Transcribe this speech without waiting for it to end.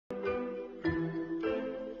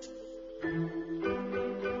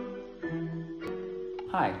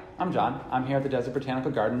Hi, I'm John. I'm here at the Desert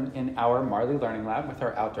Botanical Garden in our Marley Learning Lab with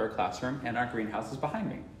our outdoor classroom and our greenhouses behind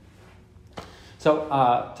me.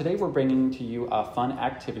 So today we're bringing to you a fun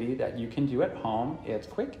activity that you can do at home. It's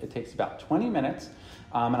quick, it takes about 20 minutes,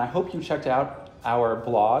 and I hope you checked out our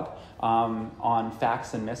blog on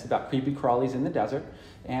facts and myths about creepy crawlies in the desert.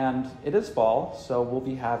 And it is fall, so we'll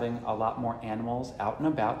be having a lot more animals out and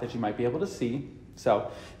about that you might be able to see.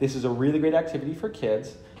 So this is a really great activity for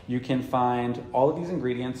kids. You can find all of these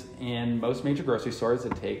ingredients in most major grocery stores.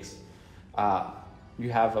 It takes, you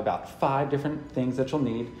have about 5 different things that you'll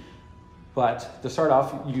need. But to start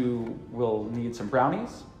off, you will need some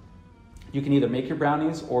brownies. You can either make your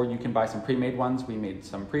brownies or you can buy some pre-made ones. We made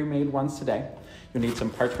some pre-made ones today. You'll need some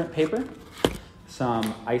parchment paper,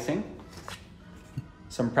 some icing,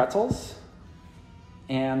 some pretzels,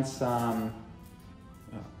 and some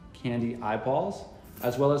candy eyeballs,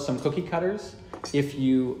 as well as some cookie cutters if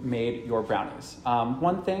you made your brownies.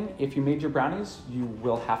 One thing, if you made your brownies, you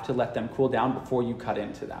will have to let them cool down before you cut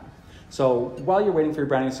into them. So while you're waiting for your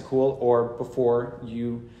brownies to cool or before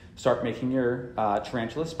you start making your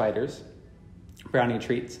tarantula spiders, brownie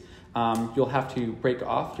treats, you'll have to break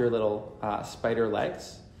off your little spider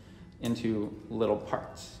legs into little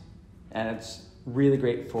parts. And it's really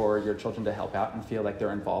great for your children to help out and feel like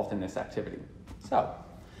they're involved in this activity. So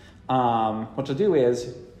what you'll do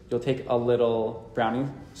is you'll take a little brownie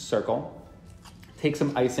circle, take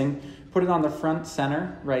some icing, put it on the front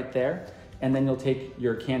center right there, and then you'll take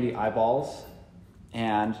your candy eyeballs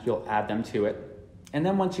and you'll add them to it. And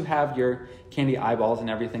then once you have your candy eyeballs and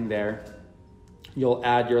everything there, you'll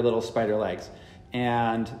add your little spider legs.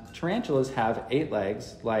 And tarantulas have 8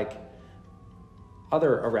 legs like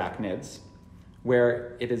other arachnids,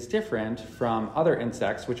 where it is different from other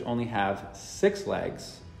insects which only have 6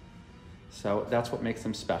 legs. So that's what makes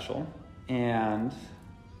them special. And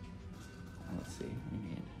let's see, we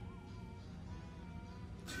need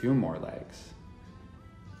 2 more legs.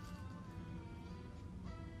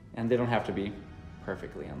 And they don't have to be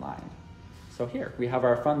perfectly in line. So here, we have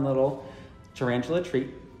our fun little tarantula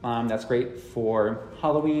treat. That's great for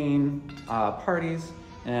Halloween, parties,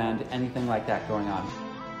 and anything like that going on.